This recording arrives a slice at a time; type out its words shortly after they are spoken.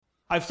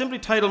I've simply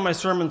titled my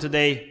sermon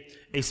today,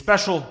 A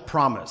Special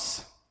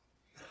Promise.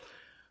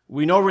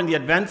 We know we're in the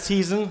Advent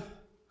season,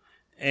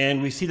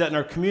 and we see that in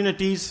our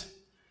communities.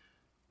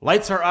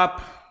 Lights are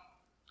up,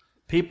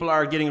 people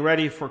are getting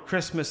ready for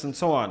Christmas and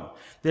so on.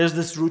 There's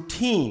this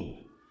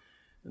routine,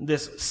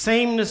 this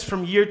sameness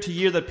from year to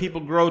year that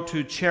people grow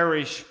to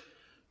cherish,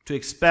 to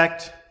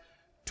expect,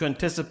 to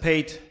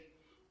anticipate,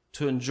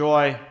 to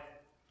enjoy,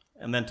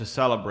 and then to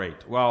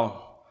celebrate.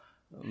 Well,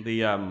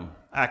 the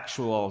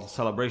actual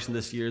celebration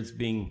this year is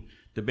being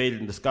debated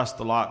and discussed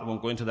a lot. I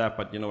won't go into that,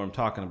 but you know what I'm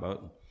talking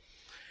about.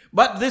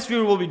 But this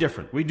year will be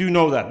different. We do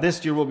know that.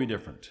 This year will be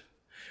different.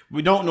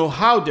 We don't know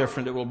how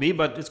different it will be,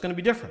 but it's going to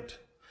be different.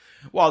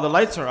 Well, the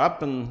lights are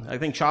up, and I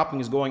think shopping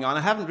is going on.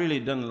 I haven't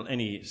really done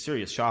any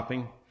serious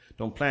shopping.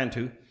 Don't plan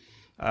to.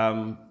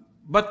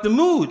 But the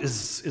mood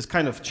is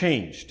kind of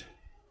changed.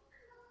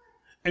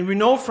 And we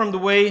know from the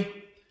way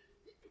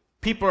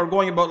people are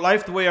going about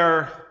life, the way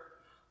our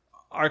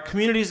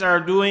communities are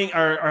doing,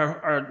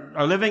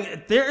 are living,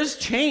 there is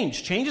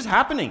change. Change is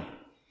happening.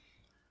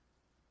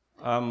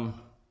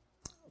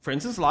 For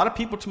instance, a lot of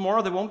people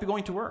tomorrow, they won't be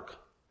going to work.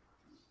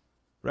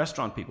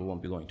 Restaurant people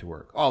won't be going to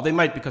work. Oh, they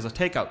might because of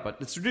takeout, but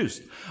it's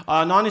reduced.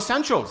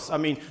 Non-essentials. I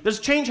mean, there's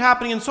change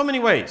happening in so many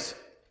ways.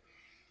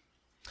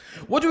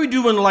 What do we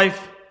do when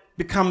life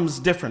becomes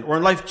different, or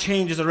when life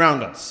changes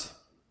around us?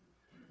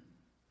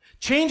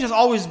 Change has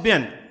always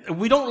been.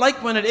 We don't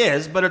like when it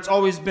is, but it's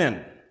always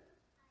been.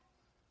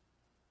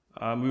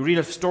 We read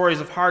of stories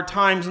of hard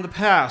times in the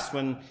past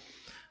when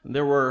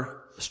there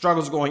were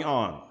struggles going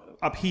on,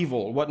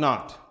 upheaval,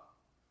 whatnot.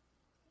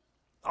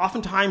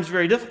 Oftentimes,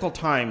 very difficult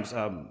times.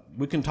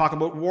 We can talk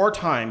about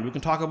wartime. We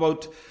can talk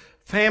about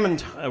famine.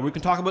 We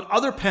can talk about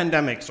other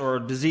pandemics or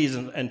disease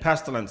and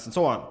pestilence and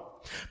so on.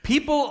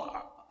 People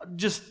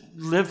just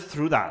live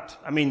through that.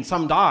 I mean,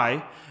 some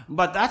die,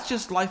 but that's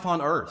just life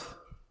on earth.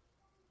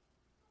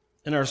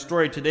 In our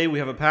story today, we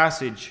have a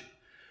passage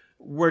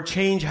where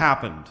change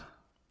happened.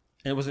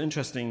 And it was an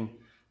interesting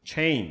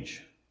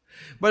change.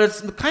 But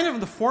it's kind of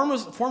in the form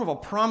of a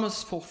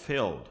promise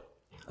fulfilled.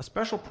 A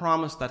special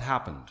promise that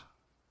happened.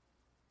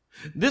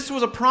 This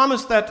was a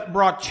promise that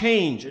brought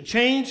change. A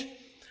change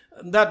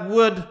that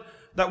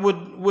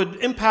would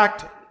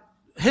impact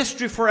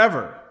history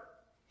forever.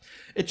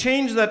 A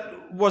change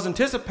that was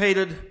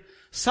anticipated,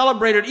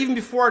 celebrated even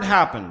before it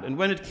happened. And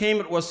when it came,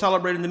 it was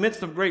celebrated in the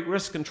midst of great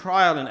risk and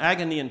trial and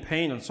agony and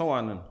pain and so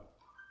on.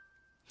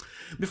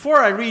 Before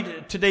I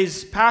read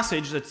today's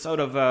passage that's out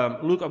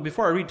of Luke,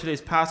 before I read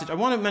today's passage, I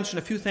want to mention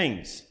a few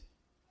things.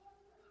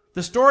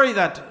 The story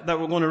that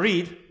we're going to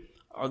read,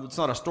 or it's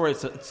not a story,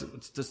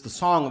 it's just the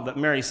song that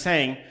Mary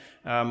sang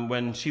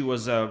when she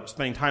was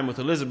spending time with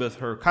Elizabeth,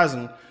 her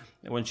cousin,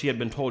 when she had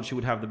been told she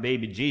would have the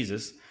baby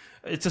Jesus.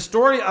 It's a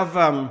story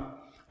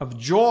of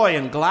joy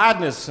and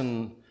gladness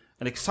and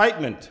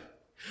excitement.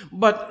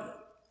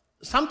 But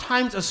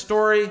sometimes a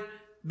story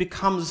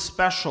becomes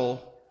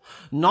special,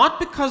 not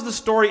because the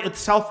story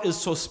itself is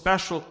so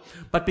special,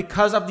 but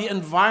because of the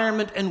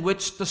environment in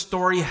which the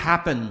story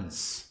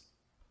happens.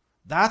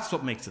 That's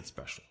what makes it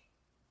special.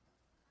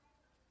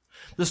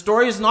 The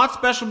story is not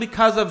special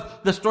because of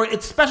the story.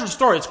 It's a special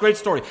story. It's a great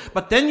story.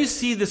 But then you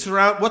see this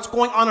around, what's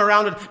going on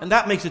around it, and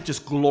that makes it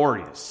just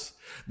glorious.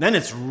 Then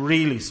it's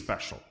really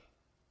special.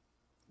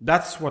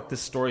 That's what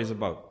this story is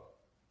about.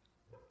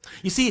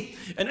 You see,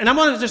 and I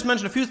want to just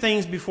mention a few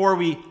things before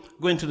we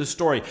go into the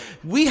story.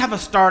 We have a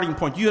starting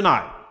point, you and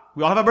I.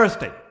 We all have a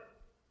birthday.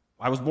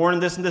 I was born on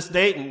this and this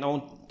date, and I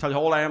won't tell you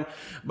how old I am,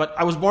 but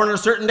I was born on a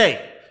certain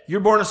day. You're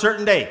born on a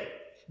certain day.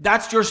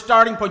 That's your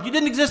starting point. You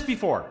didn't exist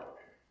before.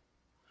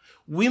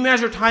 We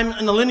measure time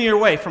in a linear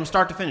way from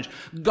start to finish.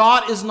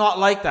 God is not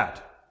like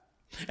that.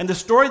 And the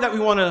story that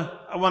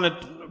I want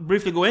to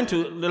briefly go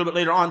into a little bit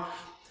later on,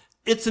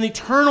 it's an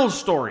eternal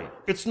story.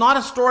 It's not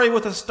a story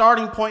with a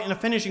starting point and a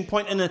finishing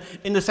point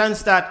in the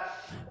sense that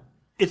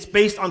it's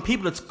based on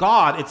people. It's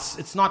God.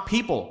 It's not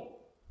people.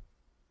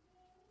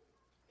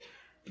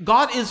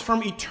 God is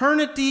from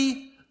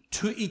eternity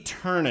to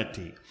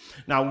eternity.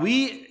 Now,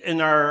 we,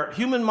 in our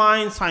human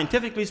mind,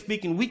 scientifically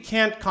speaking, we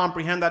can't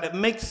comprehend that. It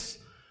makes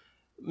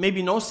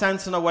maybe no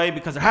sense in a way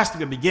because there has to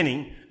be a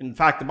beginning. In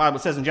fact, the Bible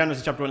says in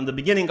Genesis chapter 1, in the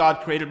beginning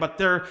God created,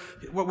 but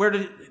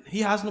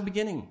He has no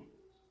beginning.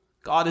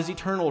 God is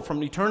eternal,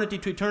 from eternity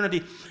to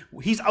eternity.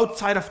 He's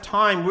outside of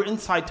time. We're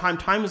inside time.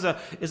 Time is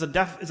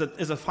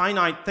a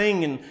finite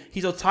thing, and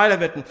He's outside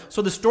of it. And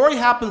so the story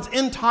happens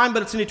in time,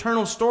 but it's an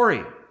eternal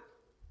story.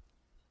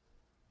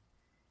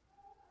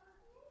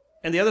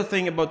 And the other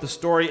thing about the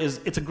story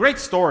is it's a great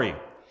story.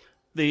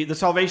 The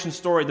salvation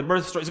story, the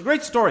birth story, it's a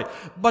great story.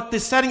 But the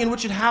setting in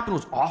which it happened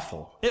was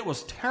awful. It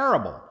was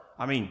terrible.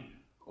 I mean,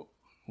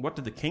 what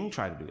did the king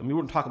try to do? I mean,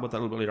 we're going to talk about that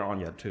a little bit later on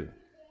yet, too.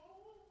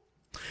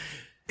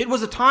 It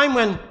was a time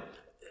when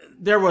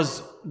there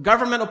was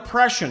government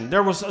oppression.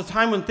 There was a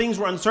time when things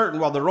were uncertain.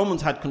 Well, the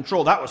Romans had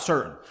control. That was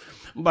certain.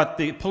 But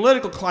the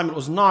political climate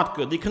was not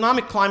good. The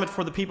economic climate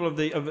for the people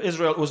of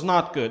Israel was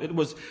not good. It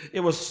was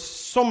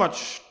so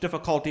much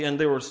difficulty, and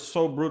they were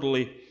so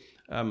brutally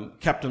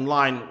kept in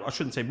line. I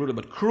shouldn't say brutally,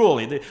 but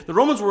cruelly. The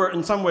Romans were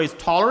in some ways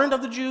tolerant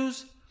of the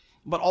Jews,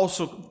 but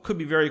also could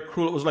be very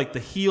cruel. It was like the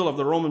heel of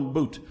the Roman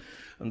boot.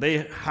 And they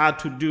had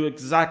to do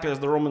exactly as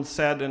the Romans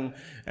said,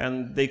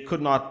 and they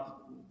could not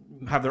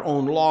have their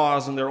own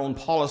laws and their own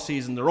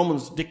policies, and the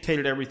Romans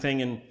dictated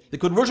everything, and they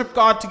could worship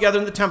God together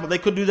in the temple. They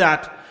could do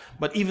that,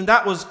 but even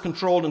that was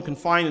controlled and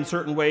confined in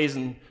certain ways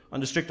and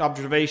under strict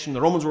observation. The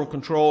Romans were in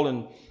control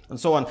and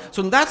so on.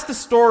 So that's the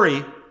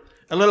story,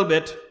 a little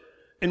bit,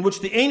 in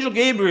which the angel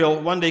Gabriel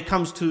one day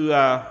comes to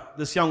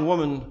this young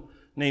woman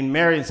named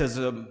Mary and says,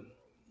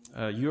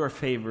 you are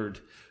favored,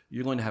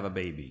 you're going to have a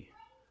baby.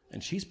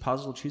 And she's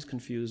puzzled, she's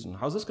confused, and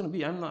how's this going to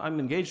be? I'm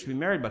engaged to be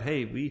married, but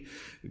hey,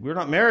 we're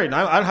not married.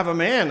 I don't have a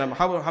man.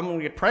 How am I going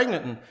to get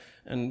pregnant?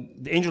 And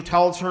the angel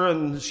tells her,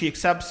 and she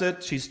accepts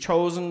it. She's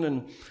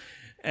chosen,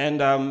 and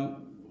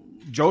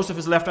Joseph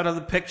is left out of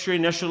the picture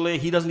initially.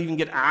 He doesn't even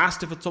get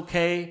asked if it's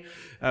okay.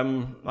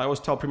 I always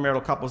tell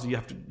premarital couples you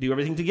have to do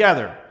everything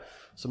together.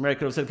 So Mary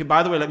could have said, okay,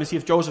 by the way, let me see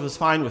if Joseph is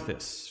fine with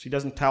this. She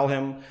doesn't tell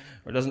him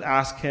or doesn't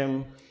ask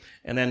him.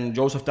 And then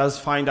Joseph does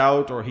find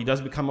out, or he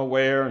does become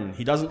aware, and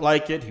he doesn't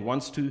like it. He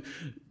wants to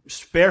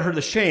spare her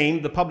the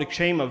shame, the public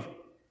shame of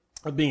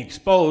being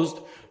exposed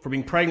for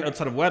being pregnant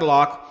outside of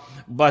wedlock,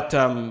 but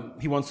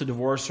he wants to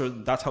divorce her.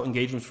 That's how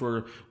engagements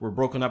were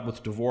broken up,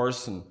 with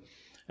divorce.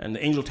 And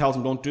the angel tells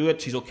him, don't do it.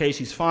 She's okay,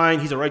 she's fine.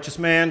 He's a righteous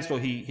man, so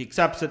he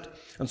accepts it,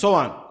 and so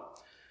on.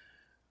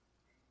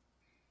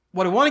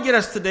 What I want to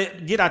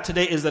get at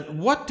today is that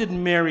what did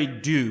Mary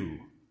do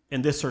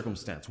in this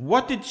circumstance?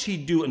 What did she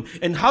do,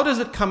 and how does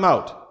it come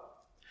out?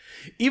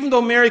 Even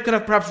though Mary could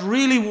have perhaps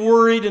really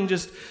worried and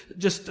just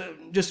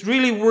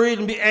really worried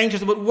and be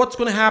anxious about what's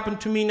going to happen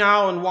to me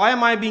now, and why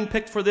am I being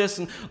picked for this,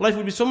 and life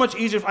would be so much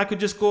easier if I could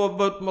just go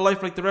about my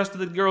life like the rest of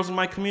the girls in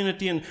my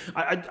community, and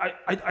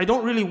I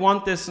don't really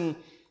want this,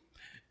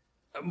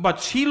 but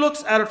she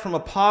looks at it from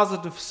a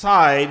positive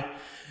side,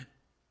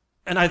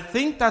 and I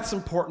think that's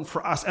important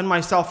for us and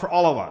myself, for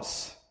all of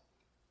us.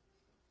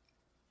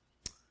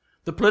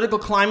 The political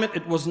climate,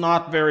 it was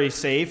not very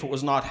safe. It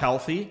was not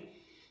healthy.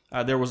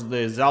 There was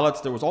the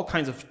zealots. There was all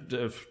kinds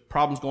of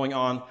problems going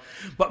on.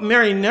 But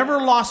Mary never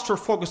lost her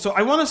focus. So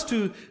I want us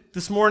to,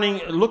 this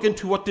morning, look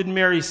into what did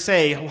Mary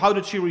say. How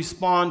did she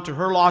respond to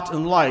her lot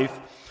in life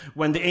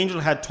when the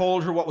angel had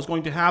told her what was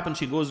going to happen?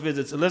 She goes,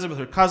 visits Elizabeth,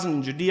 her cousin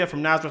in Judea,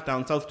 from Nazareth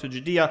down south to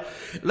Judea.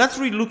 Let's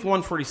read Luke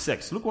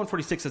 1:46. Luke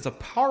 1:46 is a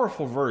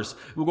powerful verse.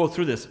 We'll go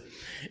through this.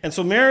 And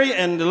so Mary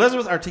and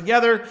Elizabeth are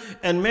together,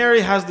 and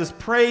Mary has this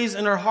praise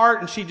in her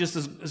heart, and she just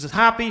is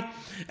happy.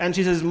 And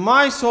she says,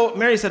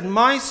 Mary said,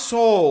 my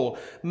soul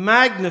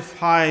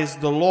magnifies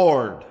the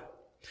Lord,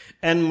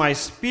 and my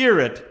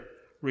spirit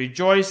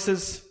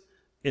rejoices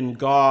in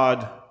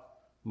God,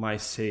 my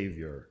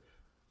Savior.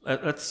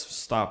 Let's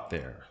stop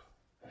there.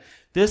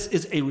 This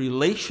is a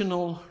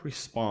relational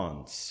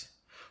response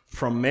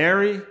from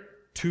Mary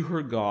to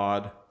her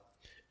God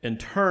in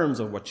terms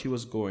of what she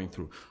was going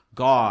through.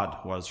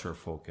 God was her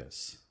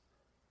focus.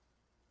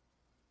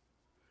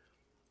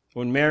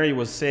 When Mary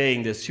was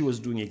saying this, she was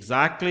doing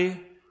exactly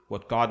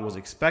what God was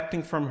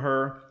expecting from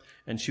her,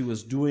 and she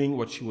was doing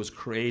what she was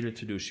created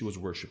to do. She was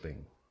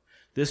worshiping.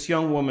 This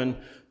young woman,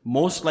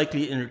 most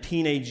likely in her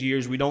teenage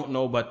years, we don't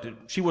know, but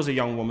she was a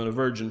young woman, a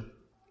virgin.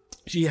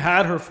 She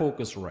had her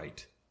focus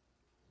right.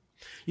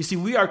 You see,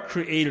 we are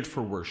created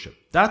for worship.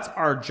 That's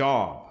our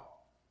job.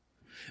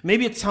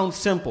 Maybe it sounds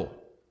simple,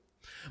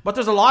 but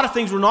there's a lot of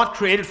things we're not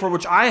created for,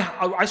 which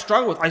I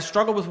struggle with. I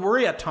struggle with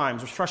worry at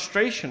times, with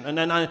frustration.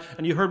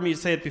 And you heard me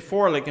say it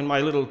before, like in my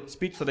little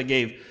speech that I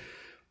gave.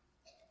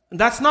 And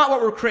that's not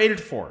what we're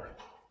created for.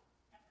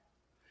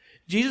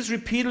 Jesus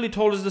repeatedly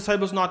told his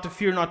disciples not to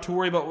fear, not to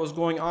worry about what was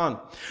going on.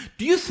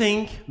 Do you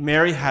think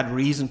Mary had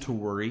reason to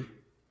worry?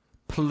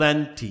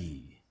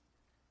 Plenty.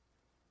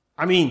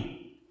 I mean,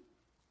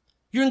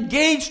 you're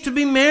engaged to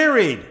be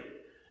married.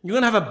 You're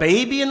going to have a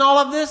baby and all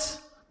of this?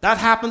 That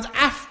happens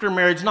after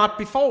marriage, not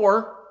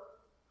before.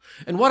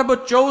 And what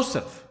about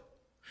Joseph?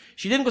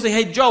 She didn't go say,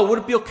 hey, Joe, would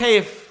it be okay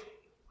if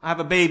I have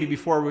a baby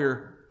before we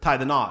tie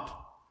the knot?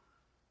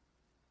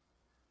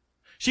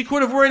 She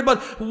could have worried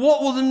about,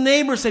 what will the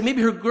neighbors say?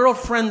 Maybe her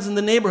girlfriends in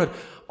the neighborhood.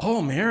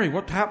 Oh, Mary,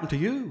 what happened to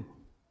you?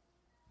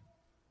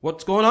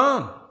 What's going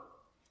on?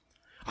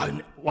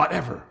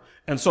 Whatever.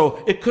 And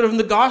so it could have been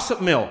the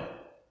gossip mill.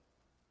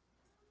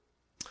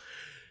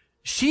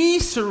 She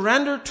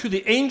surrendered to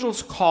the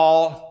angel's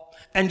call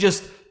and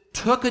just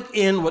took it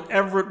in,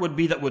 whatever it would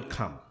be that would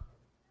come.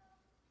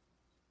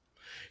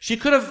 She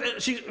could have,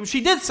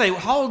 she did say,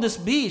 how will this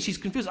be? She's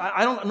confused.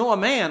 I don't know a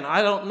man.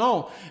 I don't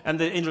know. And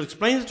the angel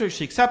explains it to her.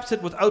 She accepts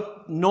it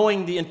without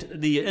knowing the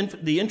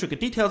intricate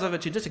details of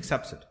it. She just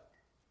accepts it.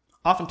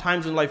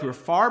 Oftentimes in life, we're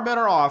far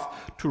better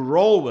off to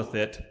roll with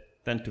it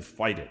than to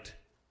fight it.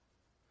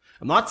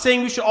 I'm not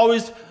saying we should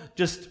always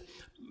just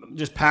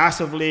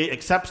passively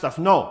accept stuff.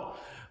 No.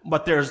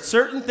 But there's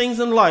certain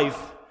things in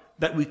life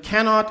that we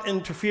cannot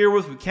interfere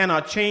with, we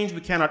cannot change,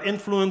 we cannot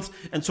influence,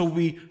 and so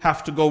we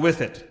have to go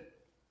with it.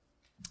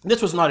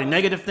 This was not a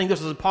negative thing,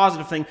 this was a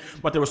positive thing,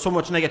 but there was so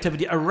much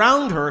negativity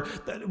around her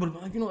that it would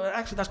have been,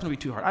 actually that's going to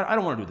be too hard. I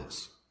don't want to do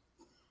this.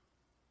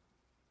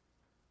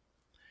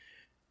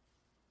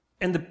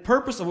 And the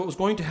purpose of what was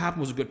going to happen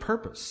was a good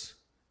purpose.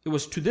 It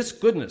was to this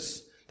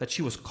goodness that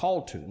she was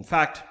called to. In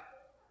fact,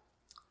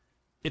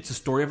 it's a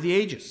story of the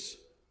ages.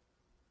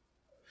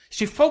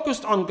 She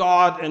focused on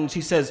God and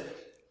she says,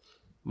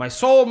 my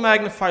soul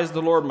magnifies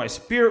the Lord, my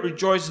spirit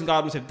rejoices in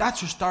God. We said,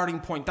 that's your starting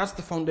point. That's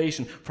the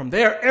foundation. From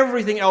there,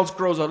 everything else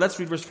grows out. Let's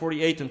read verse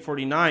 48 and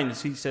 49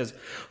 as he says,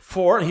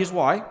 and here's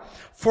why.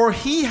 For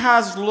he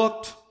has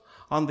looked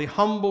on the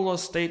humble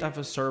estate of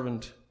his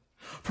servant.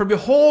 For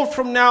behold,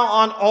 from now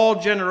on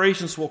all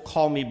generations will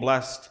call me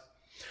blessed.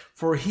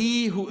 For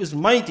he who is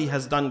mighty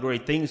has done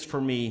great things for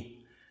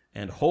me,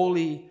 and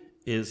holy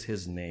is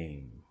his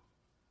name.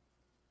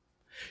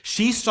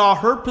 She saw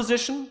her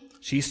position.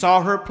 She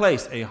saw her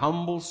place, a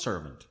humble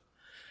servant.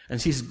 And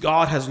she says,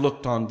 God has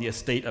looked on the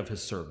estate of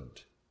his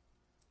servant,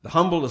 the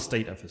humble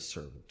estate of his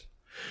servant.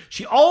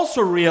 She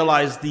also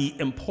realized the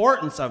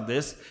importance of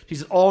this. She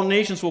said, all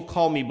nations will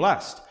call me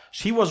blessed.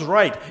 She was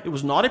right. It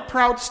was not a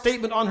proud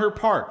statement on her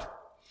part.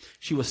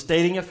 She was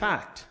stating a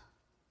fact.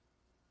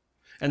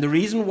 And the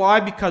reason why,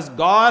 because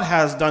God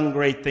has done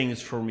great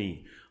things for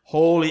me.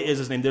 Holy is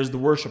his name. There's the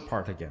worship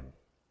part again.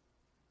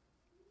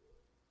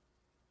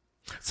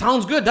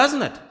 Sounds good,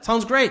 doesn't it?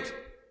 Sounds great.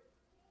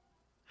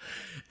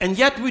 And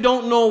yet we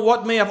don't know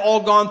what may have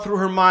all gone through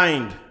her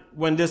mind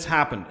when this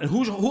happened. And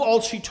who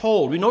all she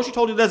told. We know she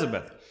told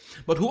Elizabeth.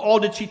 But who all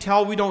did she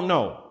tell? We don't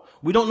know.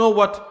 We don't know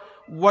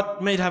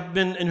what may have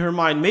been in her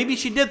mind. Maybe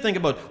she did think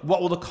about,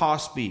 what will the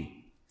cost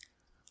be?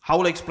 How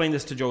will I explain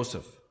this to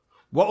Joseph?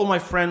 What will my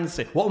friends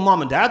say? What will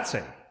mom and dad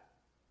say?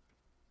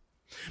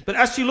 But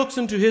as she looks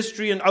into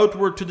history and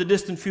outward to the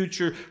distant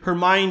future, her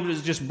mind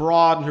is just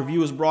broad and her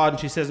view is broad. And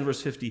she says in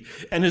verse 50,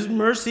 and his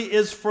mercy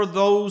is for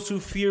those who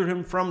fear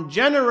him from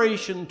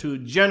generation to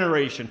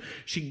generation.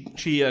 She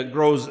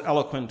grows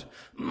eloquent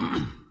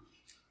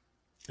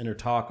in her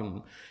talk.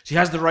 And she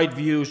has the right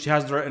view. She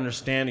has the right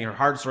understanding. Her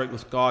heart's right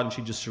with God. And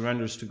she just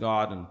surrenders to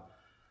God.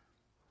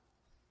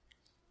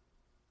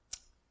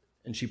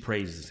 And she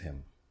praises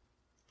him.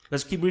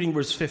 Let's keep reading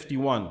verse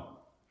 51.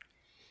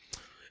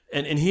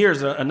 And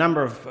here's a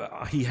number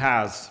of he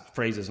has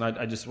phrases, and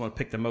I just want to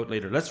pick them out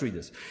later. Let's read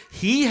this.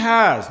 He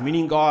has,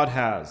 meaning God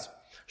has,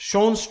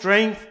 shown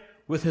strength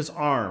with his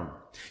arm.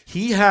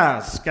 He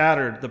has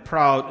scattered the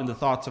proud in the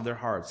thoughts of their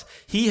hearts.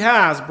 He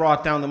has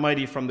brought down the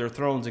mighty from their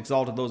thrones,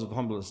 exalted those of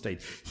humble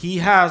estate. He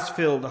has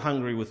filled the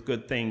hungry with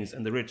good things,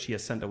 and the rich he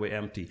has sent away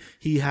empty.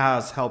 He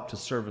has helped his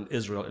servant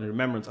Israel in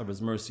remembrance of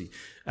his mercy,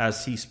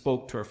 as he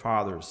spoke to our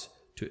fathers,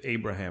 to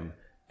Abraham,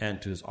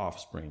 and to his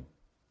offspring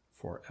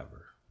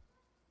forever.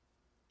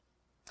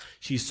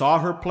 She saw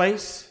her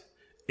place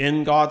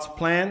in God's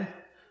plan,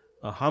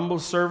 a humble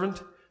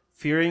servant,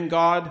 fearing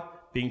God,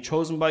 being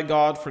chosen by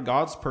God for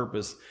God's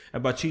purpose,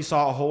 but she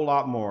saw a whole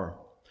lot more.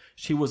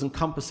 She was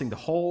encompassing the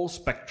whole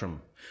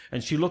spectrum,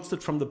 and she looks at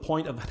it from the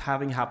point of it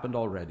having happened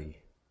already.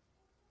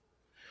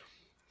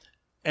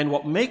 And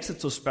what makes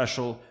it so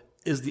special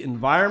is the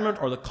environment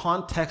or the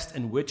context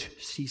in which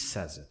she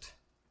says it.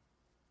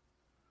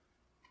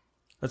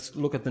 Let's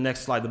look at the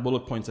next slide, the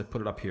bullet points. I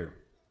put it up here.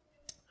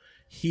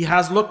 He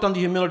has looked on the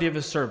humility of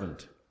his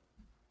servant.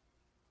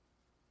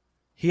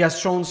 He has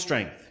shown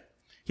strength.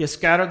 He has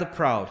scattered the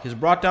proud. He has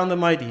brought down the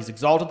mighty. He's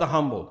exalted the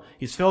humble.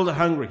 He's filled the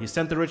hungry. He's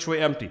sent the rich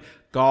away empty.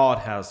 God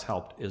has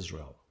helped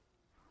Israel.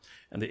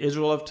 And the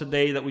Israel of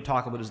today that we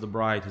talk about is the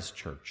bride, his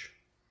church.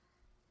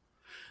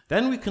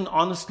 Then we can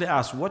honestly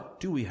ask, what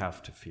do we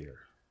have to fear?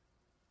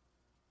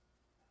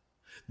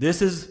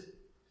 This is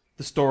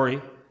the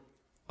story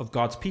of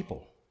God's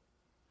people.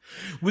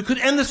 We could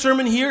end the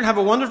sermon here and have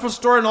a wonderful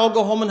story and all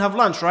go home and have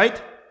lunch,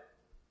 right?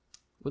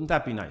 Wouldn't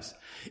that be nice?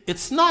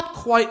 It's not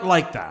quite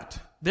like that.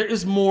 There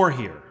is more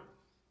here.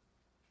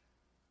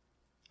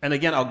 And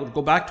again, I'll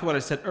go back to what I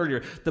said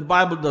earlier. The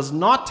Bible does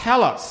not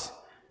tell us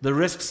the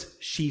risks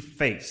she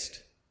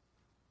faced.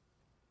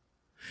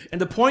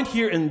 And the point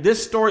here in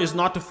this story is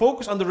not to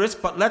focus on the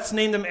risk, but let's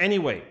name them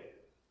anyway.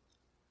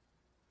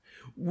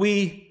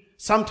 We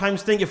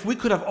sometimes think if we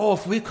could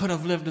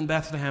have lived in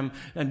Bethlehem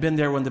and been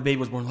there when the baby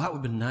was born, well, that would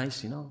have been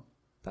nice,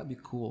 That'd be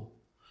cool.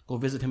 Go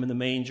visit him in the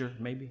manger,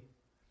 maybe.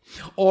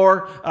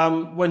 Or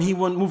when he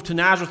moved to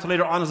Nazareth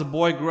later on as a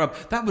boy, grew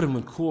up, that would have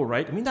been cool,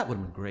 right? That would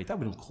have been great. That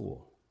would have been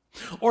cool.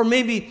 Or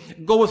maybe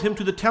go with him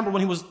to the temple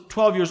when he was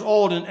 12 years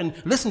old and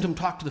listen to him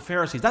talk to the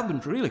Pharisees. That would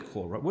have been really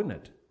cool, right? Wouldn't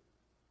it?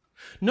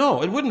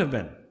 No, it wouldn't have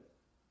been.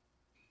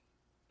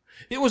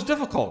 It was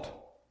difficult.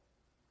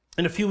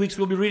 In a few weeks,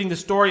 we'll be reading the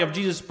story of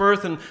Jesus'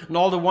 birth and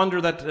all the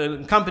wonder that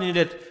accompanied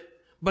it.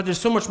 But there's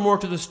so much more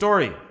to the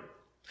story.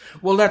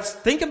 Well, let's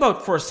think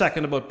for a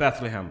second about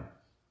Bethlehem.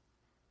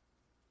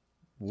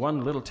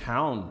 One little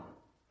town.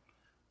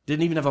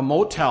 Didn't even have a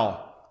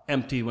motel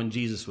empty when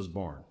Jesus was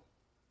born.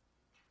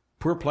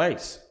 Poor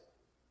place.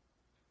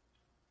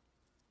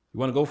 You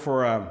want to go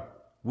for a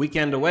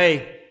weekend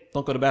away,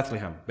 don't go to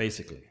Bethlehem,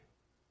 basically.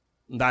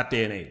 In that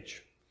day and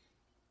age.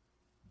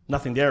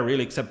 nothing there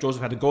really, except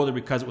Joseph had to go there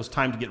because it was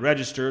time to get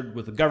registered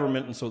with the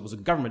government, and so it was a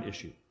government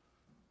issue.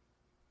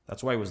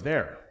 That's why he was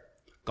there.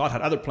 God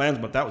had other plans,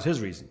 but that was his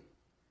reason.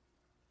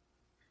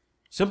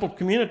 Simple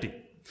community.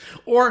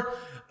 Or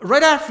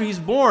right after he's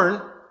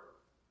born,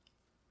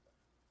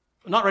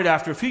 not right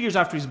after, a few years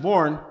after he's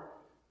born,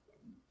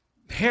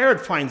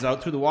 Herod finds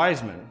out through the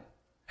wise men,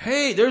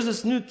 hey, there's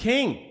this new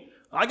king.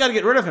 I got to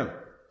get rid of him.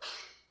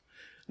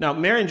 Now,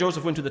 Mary and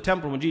Joseph went to the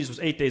temple when Jesus was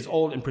 8 days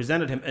old and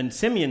presented him. And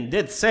Simeon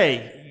did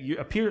say,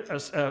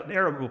 an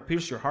arrow will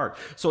pierce your heart.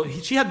 So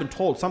she had been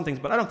told some things,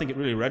 but I don't think it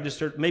really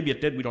registered. Maybe it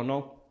did, we don't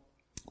know.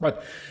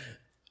 But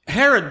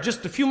Herod,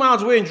 just a few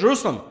miles away in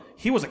Jerusalem,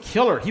 he was a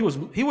killer. He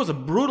was a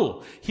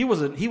brutal. He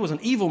was an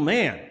evil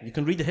man. You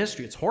can read the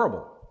history. It's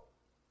horrible.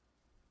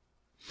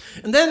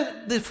 And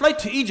then the flight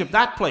to Egypt,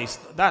 that place,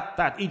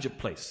 that Egypt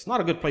place,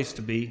 not a good place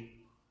to be.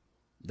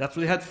 That's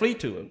where they had to flee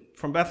to,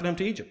 from Bethlehem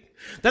to Egypt.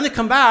 Then they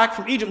come back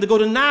from Egypt, they go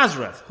to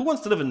Nazareth. Who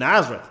wants to live in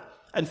Nazareth?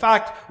 In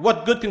fact,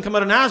 what good can come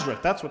out of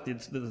Nazareth? That's what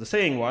the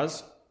saying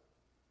was.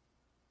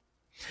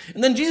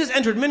 And then Jesus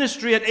entered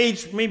ministry at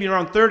age maybe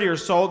around 30 or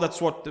so.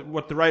 That's what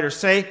the writers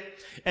say.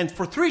 And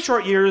for 3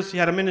 short years, he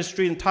had a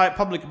ministry, and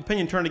public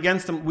opinion turned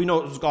against him. We know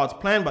it was God's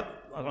plan,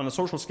 but on a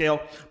social scale,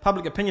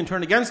 public opinion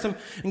turned against him.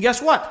 And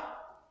guess what?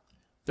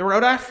 They were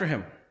out after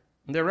him,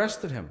 and they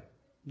arrested him.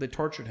 They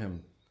tortured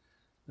him,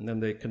 and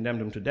then they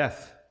condemned him to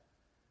death.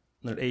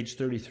 And at age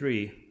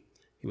 33,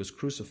 he was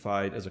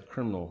crucified as a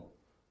criminal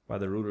by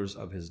the rulers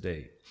of his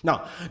day.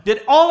 Now,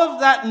 did all of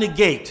that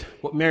negate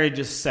what Mary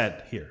just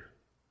said here?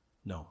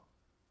 No.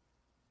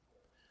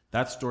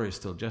 That story is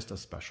still just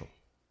as special.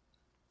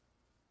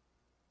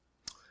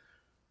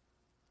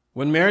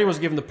 When Mary was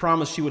given the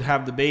promise she would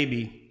have the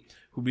baby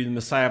who would be the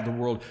Messiah of the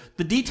world,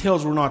 the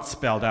details were not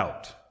spelled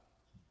out.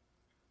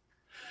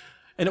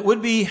 And it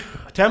would be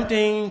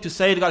tempting to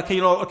say to God,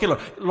 okay,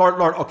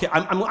 Lord, okay,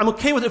 I'm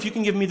okay with it if you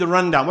can give me the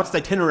rundown. What's the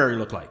itinerary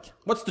look like?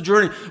 What's the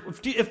journey?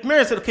 If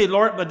Mary said, okay,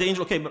 Lord, but the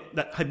angel, okay,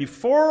 but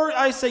before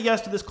I say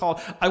yes to this call,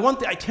 I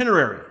want the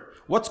itinerary.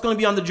 What's going to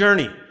be on the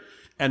journey?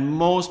 And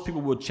most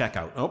people would check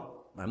out.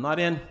 Nope, I'm not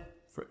in.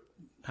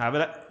 Have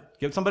it.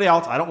 Give it somebody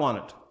else. I don't want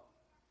it.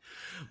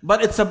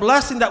 But it's a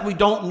blessing that we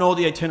don't know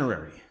the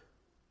itinerary.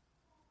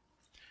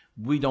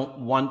 We don't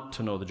want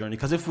to know the journey,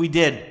 because if we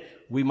did,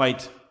 we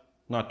might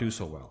not do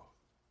so well.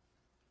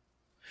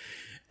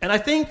 And I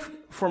think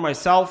for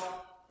myself,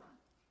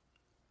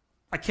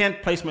 I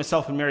can't place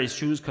myself in Mary's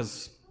shoes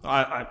because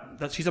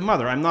she's a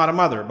mother. I'm not a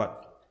mother,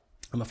 but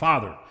I'm a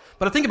father.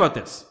 But I think about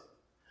this.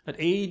 At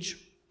age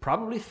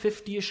probably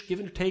 50-ish, give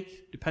or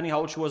take, depending how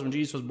old she was when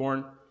Jesus was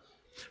born,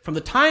 from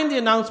the time the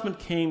announcement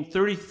came,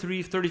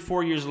 33,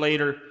 34 years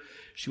later,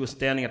 she was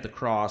standing at the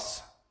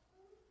cross,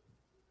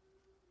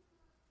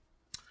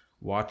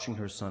 watching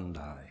her son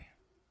die.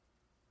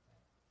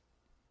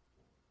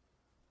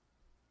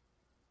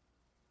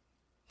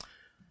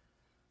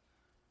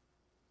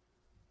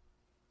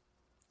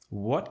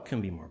 What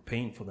can be more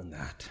painful than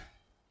that?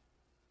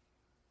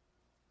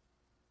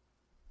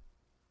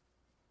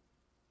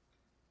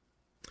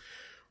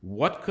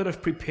 What could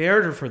have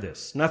prepared her for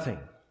this? Nothing.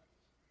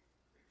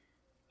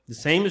 The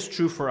same is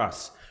true for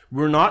us.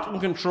 We're not in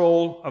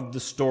control of the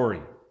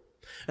story.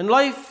 And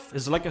life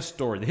is like a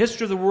story. The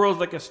history of the world is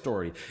like a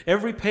story.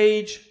 Every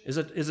page is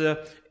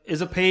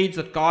a page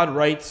that God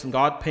writes and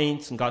God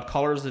paints and God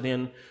colors it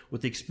in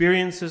with the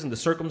experiences and the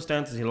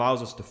circumstances He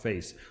allows us to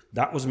face.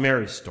 That was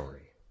Mary's story.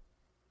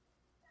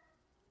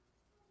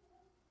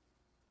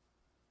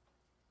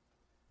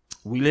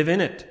 We live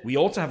in it. We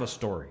also have a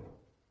story.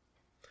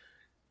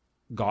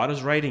 God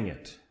is writing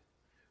it.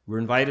 We're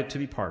invited to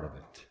be part of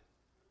it.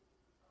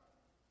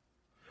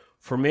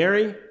 For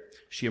Mary,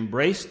 she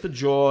embraced the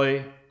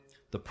joy,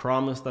 the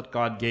promise that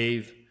God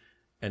gave,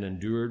 and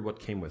endured what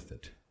came with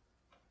it.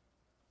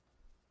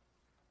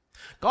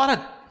 God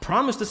had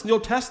promised this in the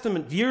Old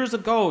Testament years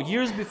ago,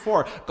 years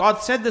before. God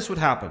said this would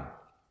happen.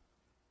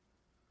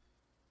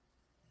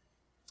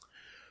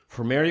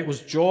 For Mary, it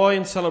was joy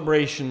and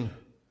celebration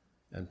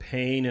and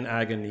pain and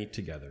agony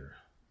together.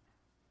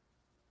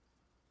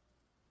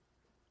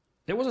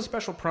 It was a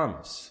special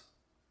promise.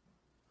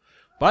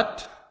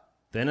 But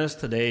then as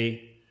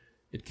today,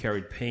 it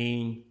carried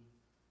pain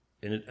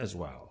in it as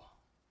well.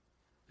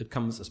 It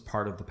comes as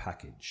part of the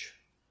package.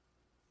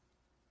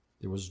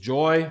 There was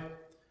joy,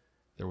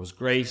 there was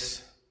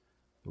grace,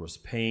 there was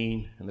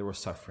pain, and there was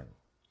suffering.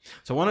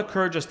 So I want to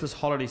encourage us this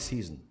holiday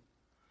season.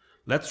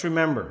 Let's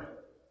remember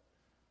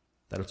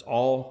that it's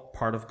all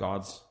part of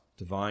God's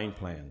divine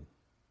plan.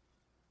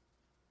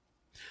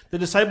 The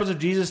disciples of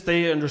Jesus,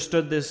 they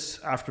understood this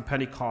after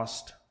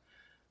Pentecost.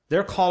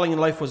 Their calling in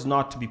life was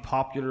not to be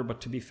popular,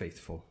 but to be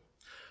faithful.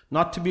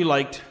 Not to be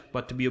liked,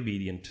 but to be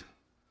obedient.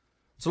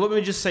 So let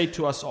me just say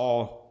to us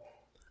all,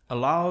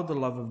 allow the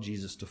love of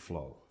Jesus to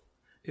flow.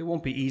 It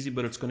won't be easy,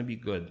 but it's going to be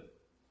good.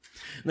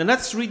 And then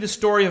let's read the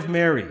story of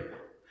Mary.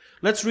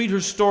 Let's read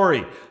her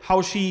story,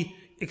 how she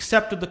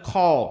accepted the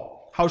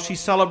call, how she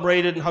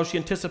celebrated and how she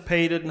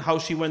anticipated and how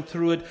she went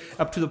through it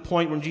up to the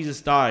point when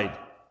Jesus died.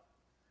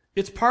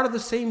 It's part of the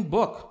same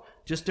book,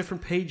 just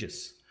different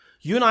pages.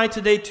 You and I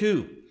today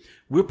too.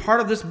 We're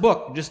part of this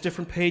book, just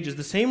different pages.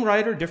 The same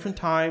writer, different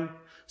time,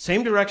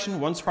 same direction,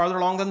 one's farther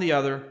along than the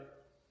other.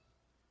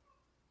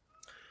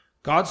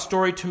 God's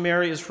story to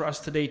Mary is for us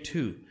today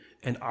too.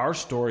 And our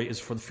story is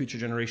for the future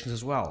generations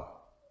as well.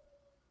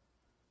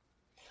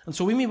 And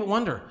so we may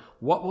wonder,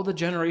 what will the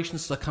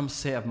generations to come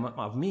say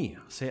of me,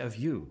 say of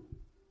you?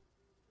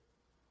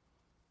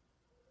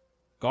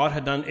 God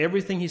had done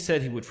everything he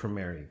said he would for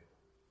Mary.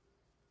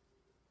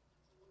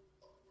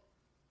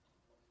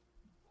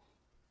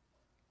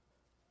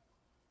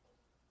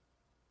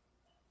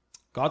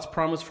 God's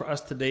promise for us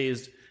today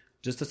is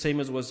just the same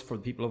as it was for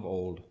the people of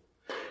old.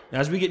 And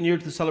as we get near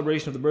to the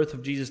celebration of the birth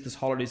of Jesus this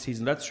holiday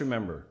season, let's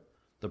remember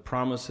the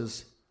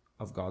promises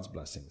of God's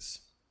blessings.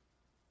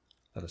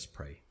 Let us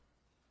pray.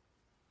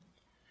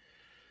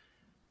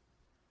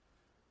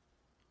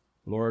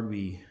 Lord,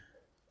 we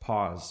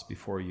pause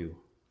before you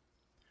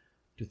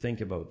to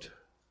think about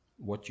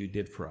what you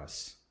did for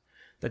us,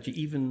 that you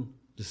even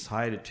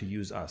decided to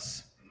use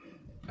us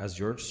as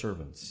your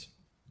servants,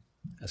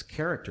 as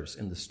characters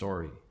in the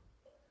story.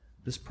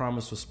 This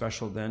promise was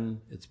special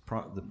then,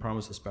 the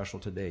promise is special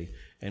today,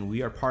 and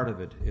we are part of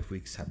it if we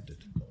accept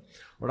it.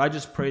 Lord, I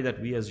just pray that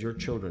we as your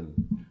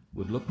children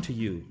would look to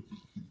you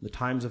in the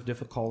times of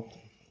difficult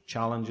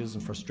challenges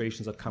and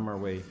frustrations that come our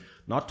way,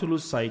 not to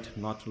lose sight,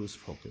 not to lose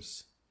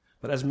focus,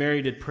 but as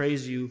Mary did,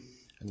 praise you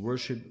and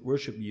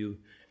worship you,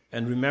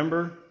 and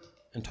remember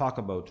and talk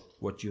about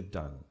what you've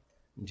done.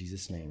 In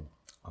Jesus' name,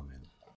 amen.